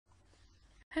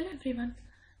everyone,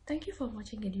 thank you for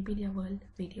watching Edupedia World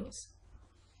videos.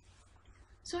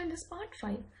 So in this part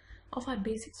 5 of our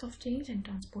basics of change and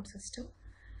transport system,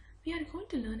 we are going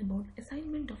to learn about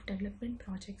assignment of development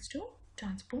projects to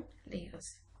transport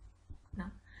layers.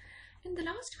 Now, in the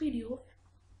last video,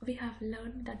 we have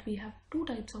learned that we have two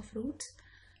types of routes.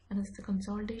 One is the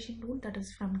consolidation route, that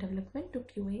is from development to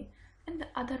QA, and the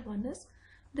other one is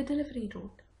the delivery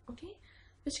route, okay,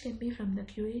 which can be from the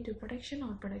QA to production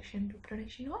or production to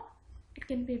production, or it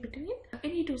can be between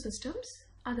any two systems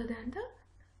other than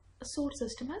the source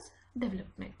system as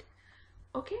development,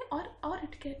 okay, or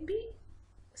it can be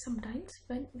sometimes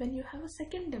when you have a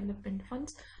second development.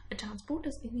 Once a transport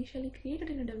is initially created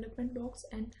in a development box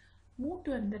and moved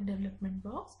to another development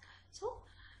box, so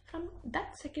from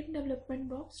that second development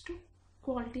box to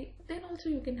quality, then also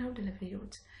you can have delivery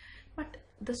routes. But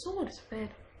the source where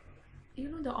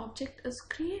the object is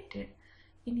created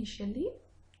initially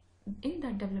in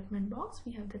that development box,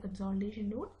 we have the consolidation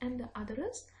route, and the other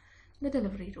is the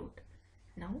delivery route.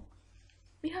 Now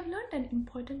we have learned an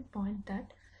important point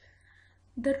that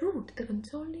the route, the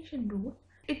consolidation route,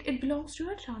 it belongs to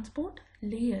a transport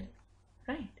layer,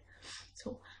 right?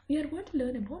 So we are going to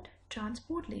learn about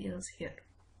transport layers here.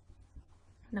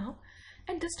 Now,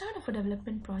 at the start of a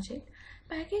development project,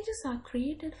 packages are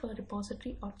created for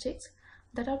repository objects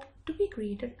that are to be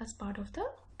created as part of the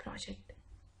project.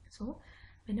 So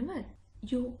whenever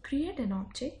you create an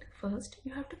object, first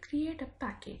you have to create a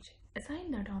package,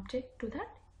 assign that object to that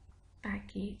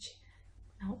package.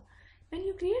 Now when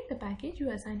you create the package,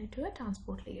 you assign it to a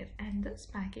transport layer, and this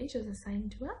package is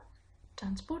assigned to a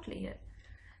transport layer.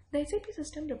 The SAP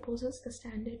system reposes the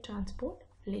standard transport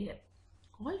layer.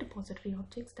 All repository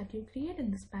objects that you create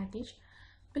in this package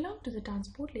belong to the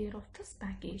transport layer of this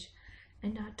package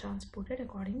and are transported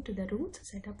according to the routes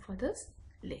set up for this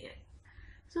layer.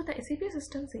 So the SAP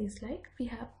system says, like,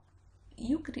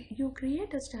 you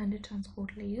create a standard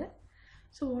transport layer.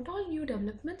 So what all new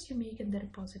developments you make in the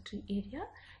repository area,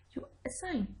 you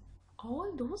assign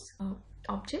all those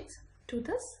objects to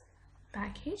this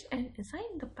package and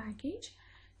assign the package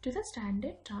to the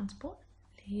standard transport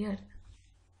layer.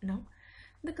 Now,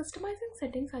 the customizing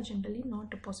settings are generally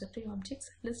not repository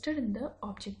objects listed in the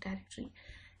object directory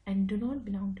and do not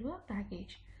belong to a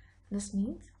package. This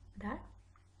means that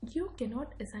you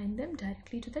cannot assign them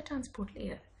directly to the transport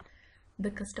layer. The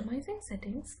customizing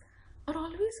settings are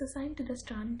always assigned to the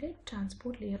standard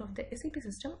transport layer of the SAP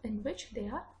system in which they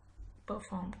are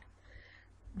performed.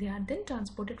 They are then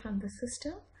transported from the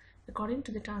system according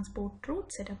to the transport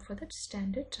route set up for the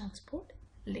standard transport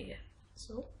layer.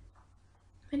 So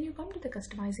when you come to the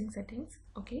customizing settings,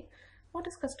 okay, what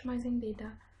is customizing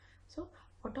data? So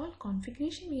what all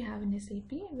configuration we have in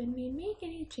SAP, when we make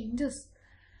any changes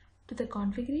to the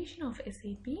configuration of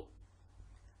SAP,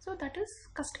 so that is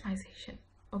customization,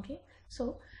 okay.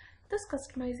 So this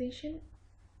customization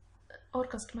or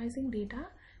customizing data,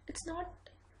 it's not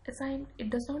assigned, it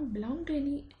does not belong to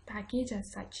any package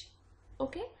as such,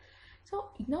 okay.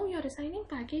 So now you are assigning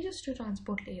packages to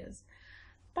transport layers,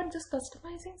 but this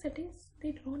customizing settings,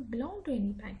 they do not belong to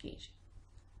any package,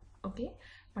 okay.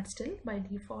 But still, by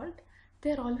default,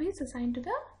 they are always assigned to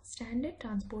the standard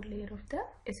transport layer of the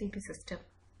SAP system,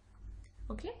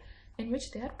 okay, in which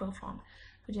they are performed.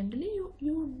 So generally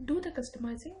you do the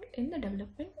customizing in the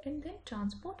development and then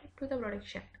transport it to the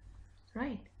production,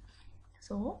 right?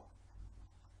 So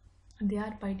they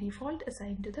are by default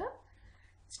assigned to the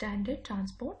standard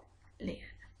transport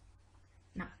layer.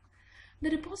 Now, the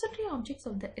repository objects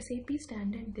of the SAP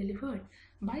standard delivered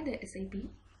by the SAP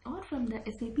or from the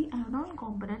SAP add-on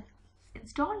component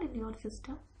installed in your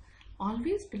system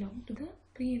always belong to the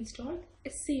pre-installed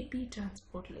SAP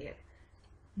transport layer.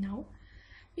 Now,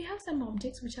 we have some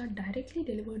objects which are directly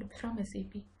delivered from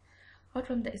SAP or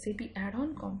from the SAP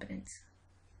add-on components,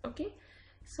 okay.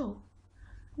 So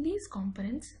these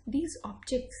components, these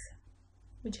objects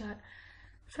which are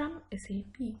from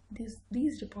SAP,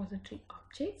 these repository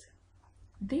objects,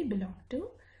 they belong to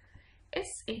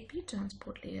SAP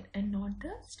transport layer and not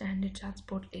the standard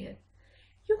transport layer.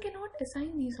 You cannot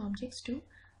assign these objects to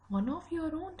one of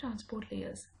your own transport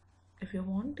layers. If you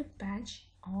want to patch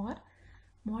or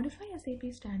modify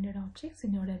SAP standard objects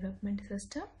in your development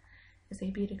system,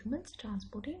 SAP recommends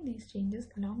transporting these changes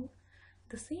along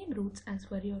the same routes as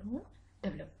for your own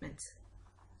developments.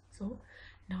 So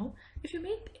now if you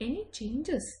make any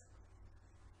changes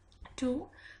to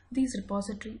these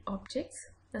repository objects,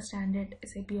 the standard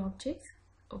SAP objects,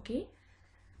 okay,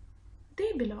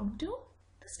 they belong to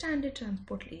the standard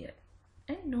transport layer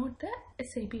and not the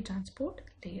SAP transport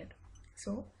layer.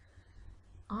 So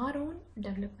our own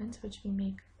developments which we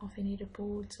make of any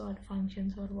reports or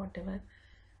functions or whatever,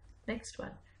 Next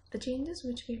one, the changes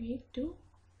which we make to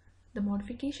the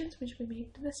modifications which we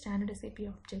make to the standard SAP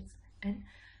objects and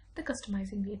the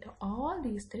customizing data. All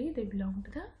these three, they belong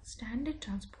to the standard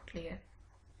transport layer,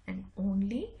 and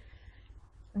only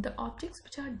the objects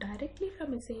which are directly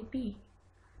from SAP,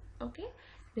 okay,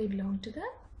 they belong to the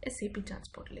SAP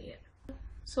transport layer.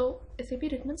 So SAP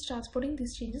recommends transporting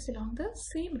these changes along the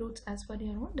same routes as for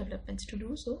your own developments. To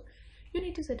do so, you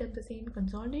need to set up the same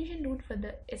consolidation route for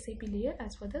the SAP layer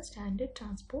as for the standard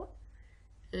transport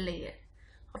layer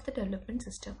of the development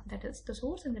system. That is, the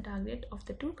source and the target of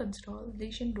the two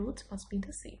consolidation routes must be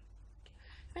the same.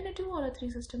 When a 2 or a 3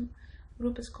 system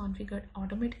group is configured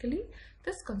automatically,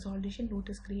 this consolidation route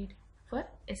is created for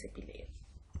SAP layer.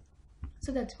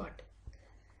 So that's what.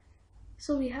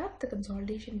 So we have the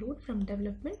consolidation route from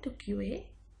development to QA.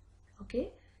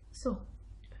 Okay, so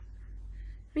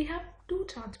we have two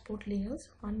transport layers.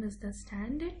 One is the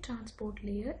standard transport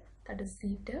layer, that is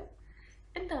ZTEV,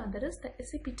 and the other is the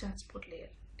SAP transport layer,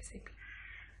 SAP.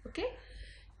 Okay,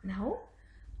 now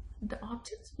the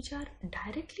objects which are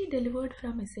directly delivered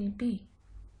from SAP,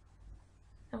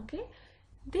 okay,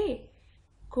 they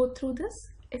go through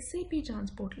this SAP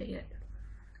transport layer,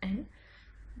 and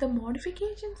the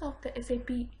modifications of the SAP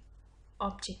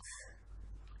objects,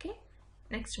 okay,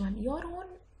 next one, your own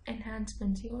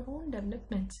enhancements, your own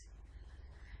developments,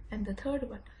 and the third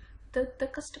one, the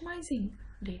customizing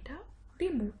data, they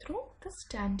move through the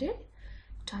standard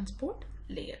transport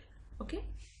layer. Okay,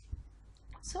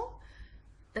 so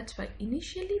that's why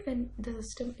initially when the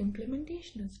system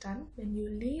implementation is done, when you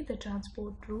lay the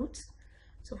transport routes,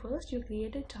 so first you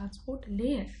create a transport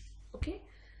layer. Okay,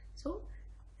 so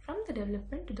from the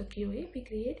development to the QA, we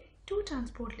create two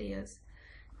transport layers.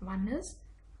 One is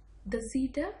the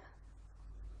ZTEV,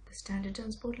 the standard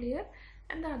transport layer,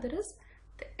 and the other is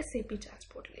the SAP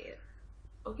transport layer.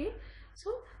 Okay,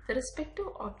 so the respective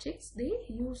objects, they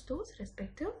use those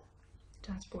respective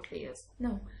transport layers.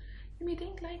 Now you may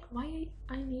think like, why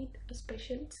I need a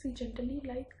special? See, generally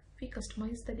like we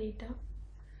customize the data.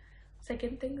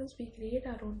 Second thing is we create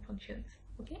our own functions.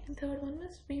 Okay, and third one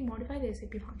is we modify the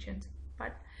SAP functions.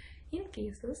 But in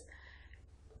cases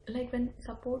like when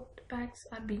support packs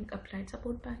are being applied,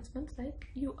 support packs means like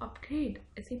you upgrade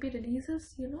SAP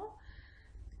releases, you know,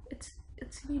 it's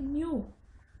new.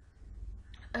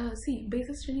 See,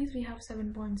 basis release we have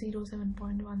 7.0,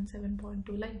 7.1,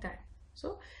 7.2, like that.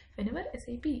 So whenever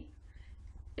SAP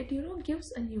it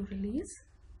gives a new release,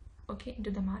 okay, into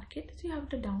the market, so you have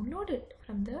to download it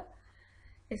from the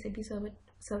SAP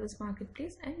service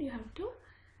marketplace and you have to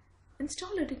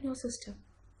install it in your system.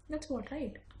 That's what,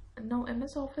 right? And now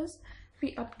MS Office,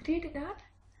 we upgrade in our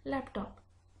laptop.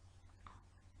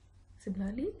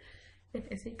 Similarly,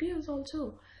 when SAP is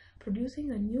also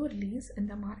producing a new release in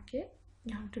the market,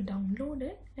 you have to download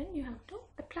it and you have to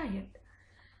apply it.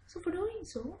 So for doing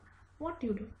so, what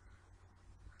do?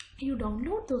 You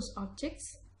download those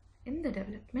objects in the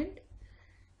development.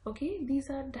 Okay, these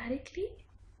are directly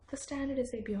the standard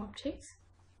SAP objects.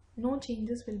 No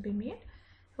changes will be made.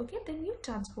 Okay, then you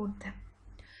transport them.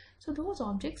 So those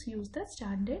objects use the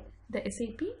standard, the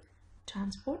SAP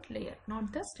transport layer,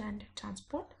 not the standard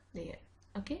transport layer.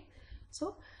 Okay,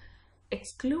 so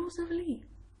exclusively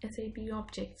SAP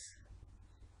objects,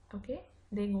 okay,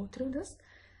 they go through this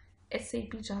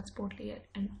SAP transport layer,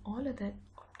 and all other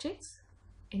objects,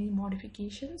 any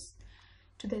modifications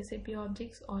to the SAP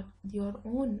objects or your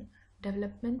own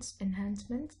developments,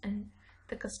 enhancements, and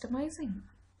the customizing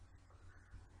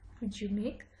which you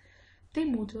make, they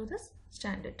move through this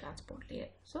standard transport layer.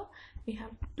 So we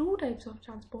have two types of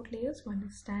transport layers. One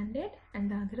is standard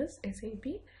and the other is SAP.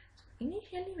 So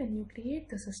initially when you create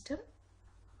the system,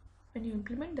 when you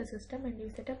implement the system and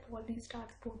you set up all these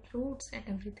transport routes and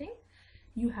everything,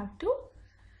 you have to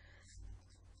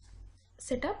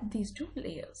set up these two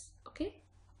layers. Okay,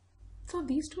 so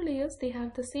these two layers, they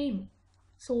have the same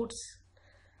source,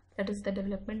 that is the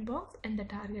development box, and the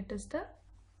target is the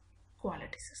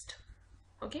quality system.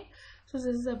 Okay, so this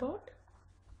is about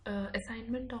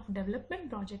assignment of development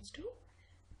projects to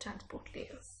transport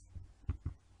layers.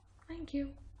 Thank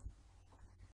you.